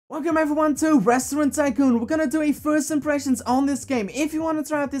Welcome everyone to Restaurant Tycoon. We're gonna do a first impressions on this game. If you want to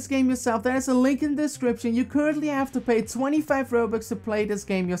try out this game yourself, there's a link in the description. You currently have to pay 25 Robux to play this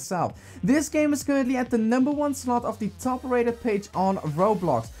game yourself. This game is currently at the #1 slot of the top rated page on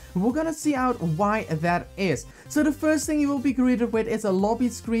Roblox. We're gonna see out why that is. So the first thing you will be greeted with is a lobby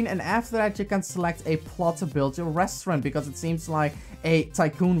screen, and after that you can select a plot to build your restaurant, because it seems like a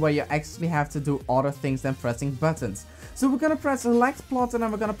tycoon where you actually have to do other things than pressing buttons. So we're gonna press select plot, and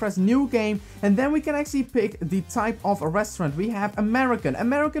then we're gonna press new game, and then we can actually pick the type of a restaurant. We have American.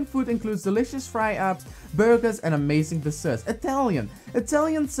 American food includes delicious fry-ups, burgers, and amazing desserts. Italian.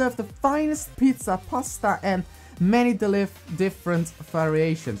 Italian serve the finest pizza, pasta, and many different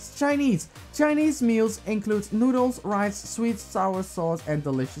variations. Chinese. Chinese meals include noodles, rice, sweet sour sauce, and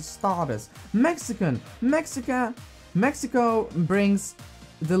delicious starters. Mexican. Mexico brings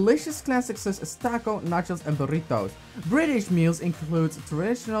delicious classics such as taco, nachos, and burritos. British meals include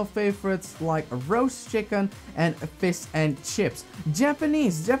traditional favorites like roast chicken and fish and chips.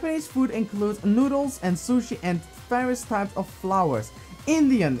 Japanese food includes noodles and sushi and various types of flours.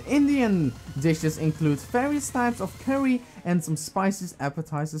 Indian dishes include various types of curry and some spices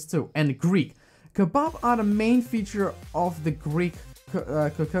appetizers too. And Greek. Kebab are the main feature of the Greek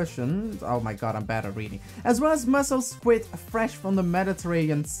concussion. Oh my god, I'm bad at reading. As well as mussel squid fresh from the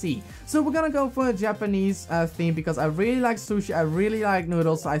Mediterranean Sea. So we're gonna go for a Japanese theme, because I really like sushi, I really like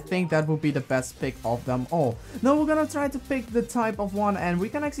noodles, so I think that would be the best pick of them all. Now we're gonna try to pick the type of one, and we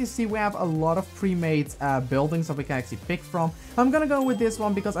can actually see we have a lot of pre-made buildings that we can actually pick from. I'm gonna go with this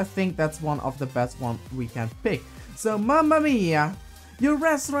one because I think that's one of the best one we can pick. So mamma mia, your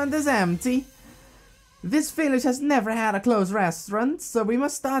restaurant is empty. This village has never had a closed restaurant, so we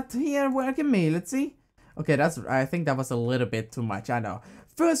must start here working me. Let's see. Okay, I think that was a little bit too much, I know.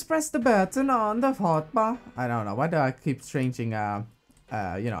 First, press the button on the hotbar. I don't know, why do I keep changing,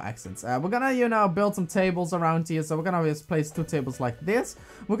 accents? We're gonna, build some tables around here, so we're gonna just place 2 tables like this.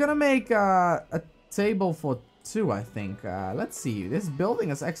 We're gonna make, a table for 2, I think. Let's see, this building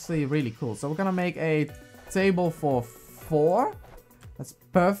is actually really cool. So we're gonna make a table for 4. That's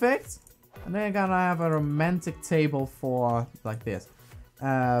perfect. And then we're gonna have a romantic table for like this.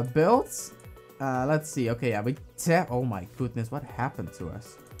 Built. Let's see. Okay, yeah, oh my goodness, what happened to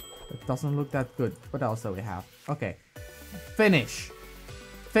us? It doesn't look that good. What else do we have? Okay. Finish.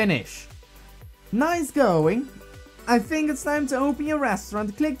 Nice going. I think it's time to open your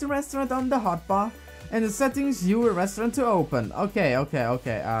restaurant. Click the restaurant on the hotbar. And the settings, your restaurant to open. Okay.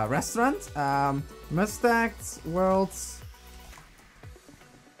 Restaurant. Mustache Worlds.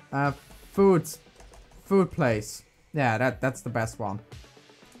 Food place. Yeah, that's the best one.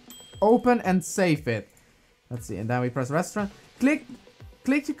 Open and save it. Let's see, and then we press restaurant. Click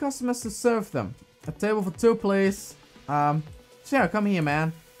your customers to serve them. A table for 2, please. Sure, come here,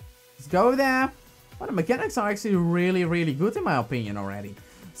 man. Let's go there. Well, the mechanics are actually really, really good in my opinion already.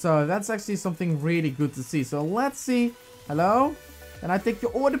 So that's actually something really good to see. So let's see. Hello? Can I take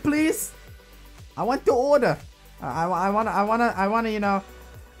your order, please? I want to order. I wanna,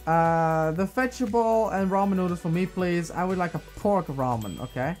 the vegetable and ramen noodles for me, please. I would like a pork ramen,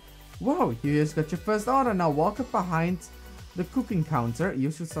 okay? Whoa, you just got your first order. Now walk up behind the cooking counter.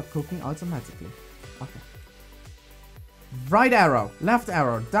 You should start cooking automatically. Okay. Right arrow, left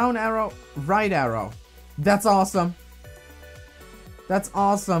arrow, down arrow, right arrow. That's awesome. That's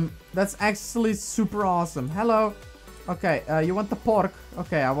awesome. That's actually super awesome. Hello. Okay, you want the pork?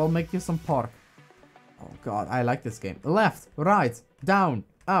 Okay, I will make you some pork. Oh god, I like this game. Left, right, down,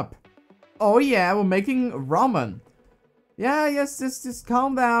 up. Oh yeah, we're making ramen. Yeah, yes, just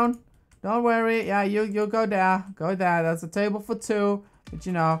calm down. Don't worry. Yeah, you go there. Go there. That's a table for 2. But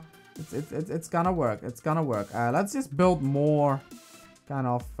it's gonna work. It's gonna work. Let's just build more kind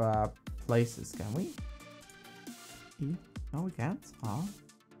of places. Can we? No, we can't. Oh.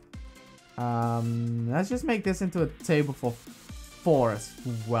 Let's just make this into a table for 4 as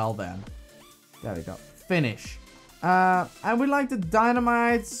well then. There we go. Finish. I would like the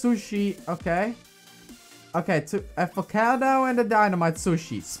dynamite sushi. Okay. Okay, to avocado and the dynamite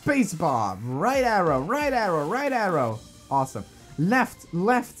sushi. Spacebar. Right arrow. Right arrow. Right arrow. Awesome. Left.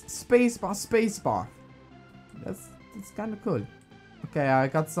 Spacebar. Spacebar. That's kind of cool. Okay, I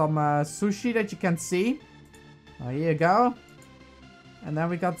got some sushi that you can see. Here you go. And then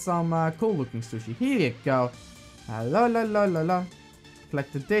we got some cool looking sushi. Here you go. La.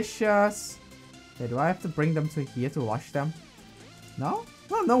 Collect the dishes. Okay, do I have to bring them to here to wash them? No?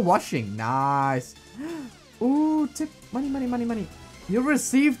 Well, no washing. Nice. Ooh, tip. Money. You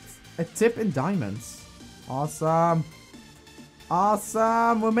received a tip in diamonds. Awesome.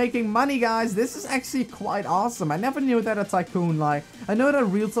 Awesome. We're making money, guys. This is actually quite awesome. I never knew that a Tycoon, like, I know that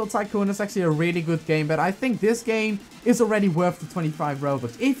Real Talk Tycoon is actually a really good game, but I think this game is already worth the 25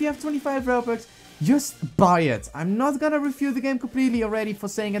 Robux. If you have 25 Robux, just buy it. I'm not gonna review the game completely already for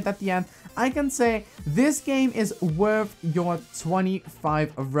saying it at the end. I can say this game is worth your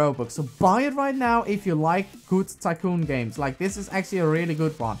 25 Robux. So buy it right now if you like good Tycoon games. Like, this is actually a really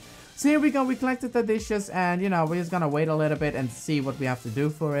good one. So here we go, we collected the dishes, and you know, we're just gonna wait a little bit and see what we have to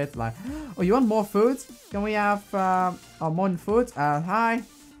do for it. Like, oh, you want more food? Can we have more food? Hi,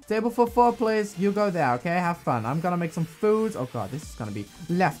 table for 4, please. You go there, okay? Have fun. I'm gonna make some food. Oh god, this is gonna be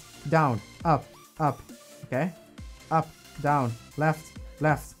left, down, up, okay? Up, down, left.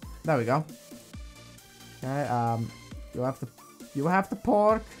 There we go. Okay, you have the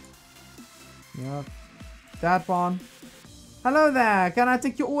pork. Yeah, that one. Hello there, can I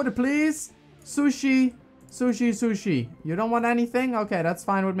take your order, please? Sushi. You don't want anything? Okay, that's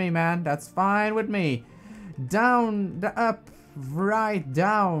fine with me, man. That's fine with me. Down, up, right,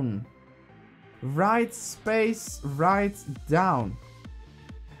 down. Right, space, right, down.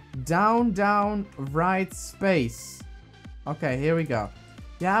 Down, right, space. Okay, here we go.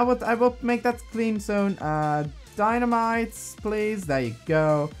 Yeah, I will make that clean soon. Dynamites, please. There you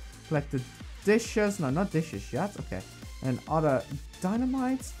go. Collect the dishes. No, not dishes yet. Okay. And other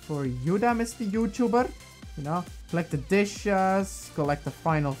dynamites for you there, Mr. YouTuber. You know, collect the dishes, collect the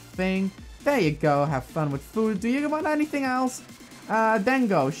final thing. There you go, have fun with food. Do you want anything else? Then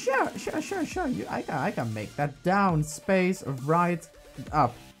go. Sure. I can make that. Down, space, right,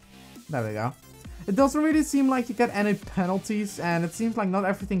 up. There we go. It doesn't really seem like you get any penalties, and it seems like not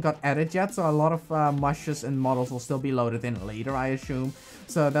everything got added yet, so a lot of mushes and models will still be loaded in later, I assume.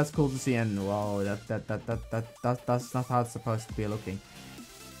 So that's cool to see, and whoa, that's not how it's supposed to be looking.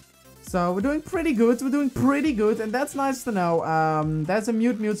 So we're doing pretty good, and that's nice to know. There's a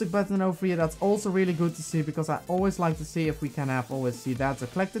mute music button over here, that's also really good to see, because I always like to see if we can always see that. So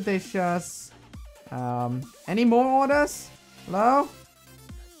collect the dishes. Any more orders? Hello?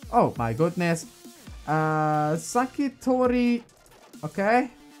 Oh my goodness. Sakitori. Okay,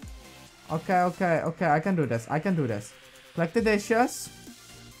 I can do this. Collect the dishes.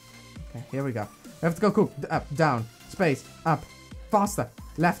 Okay, here we go. We have to go cook. Up, down, space, up, faster,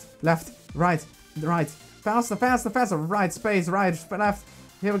 left, right, faster, right, space, right, left.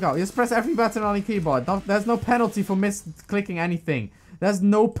 Here we go. Just press every button on the keyboard. There's no penalty for misclicking anything. There's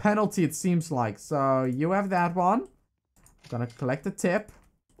no penalty, it seems like. So you have that one. I'm gonna collect the tip.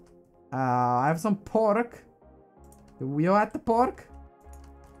 I have some pork. You had the pork?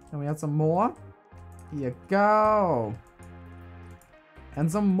 And we had some more. Here you go.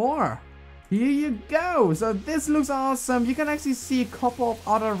 And some more. Here you go. So this looks awesome. You can actually see a couple of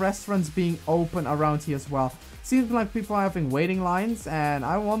other restaurants being open around here as well. Seems like people are having waiting lines. And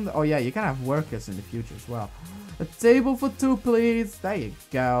I wonder... Oh yeah, you can have workers in the future as well. A table for 2, please. There you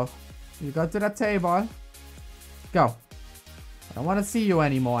go. You go to that table. Go. I don't want to see you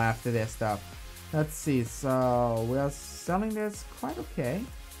anymore after this stuff. Let's see. So we are selling this quite okay.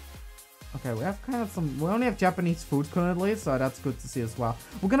 Okay, we have kind of some... We only have Japanese food currently, so that's good to see as well.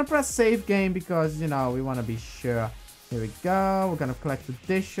 We're gonna press save game because, you know, we want to be sure. Here we go. We're gonna collect the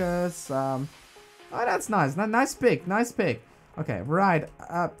dishes. Oh, that's nice. Nice pick. Okay, right.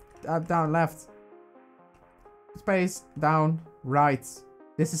 Up, down, left. Space, down, right.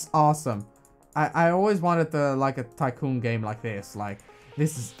 This is awesome. I always wanted like a Tycoon game like this. Like,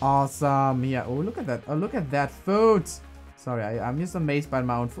 this is awesome. Yeah. Oh, look at that. Oh, look at that food. Sorry, I'm just amazed by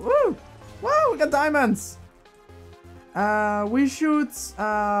my own food. Woo! Whoa, we got diamonds. We should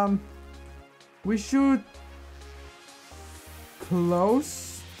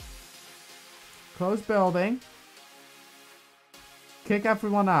close building. Kick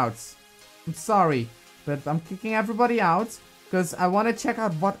everyone out. I'm sorry, but I'm kicking everybody out because I want to check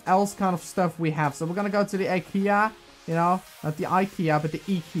out what else kind of stuff we have. So we're gonna go to the IKEA, you know, not the IKEA, but the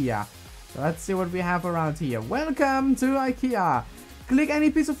IKEA. So let's see what we have around here. Welcome to IKEA. Click any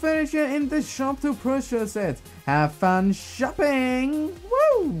piece of furniture in the shop to purchase it. Have fun shopping.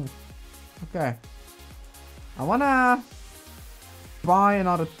 Woo! Okay. I wanna buy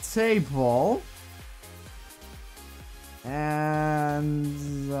another table.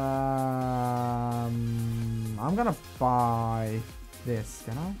 And I'm gonna buy this.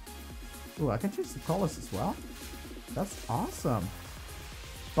 Can I? Ooh, I can change the colors as well. That's awesome.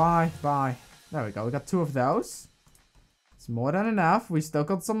 Buy. There we go. We got 2 of those. It's more than enough. We still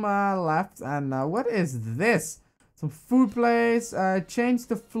got some left. And what is this? Some food place. Change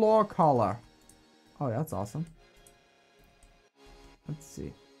the floor color. Oh, that's awesome. Let's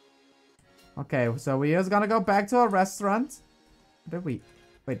see. Okay, so we're just gonna go back to our restaurant.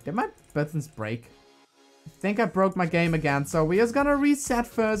 Wait, did my buttons break? I think I broke my game again, so we're just gonna reset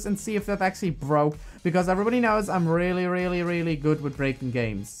first and see if that actually broke. Because everybody knows I'm really, really, really good with breaking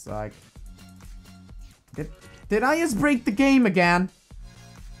games. Like... Did I just break the game again?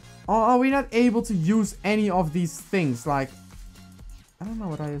 Or are we not able to use any of these things? Like... I don't know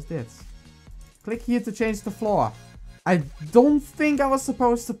what I just did. Click here to change the floor. I don't think I was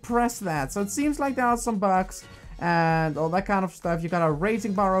supposed to press that. So it seems like there are some bugs and all that kind of stuff. You got a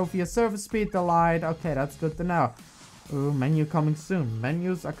rating bar over your server speed, the light. Okay, that's good to know. Ooh, menu coming soon.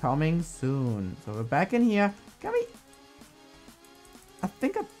 Menus are coming soon. So we're back in here. Can we... I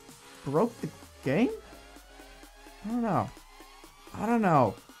think I broke the game? I don't know. I don't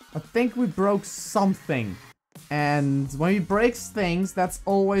know. I think we broke something. And when we break things, that's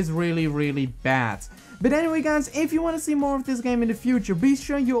always really, really bad. But anyway, guys, if you want to see more of this game in the future, be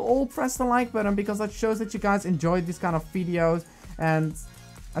sure you all press the like button, because that shows that you guys enjoyed these kind of videos. And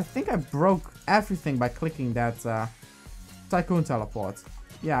I think I broke everything by clicking that Tycoon teleport.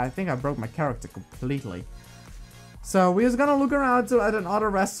 Yeah, I think I broke my character completely. So we're just gonna look around at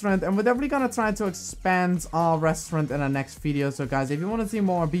another restaurant, and we're definitely gonna try to expand our restaurant in our next video. So guys, if you want to see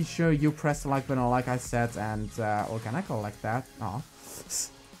more, be sure you press the like button, like I said. And or can I collect that? Oh.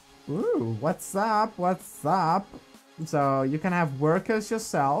 Ooh, what's up? What's up? So you can have workers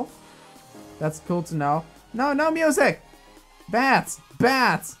yourself. That's cool to know. No, no music! Bad!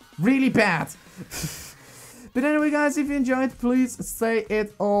 Bad! Really bad! But anyway, guys, if you enjoyed, please say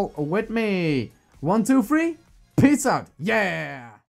it all with me. 1, 2, 3. Peace out. Yeah!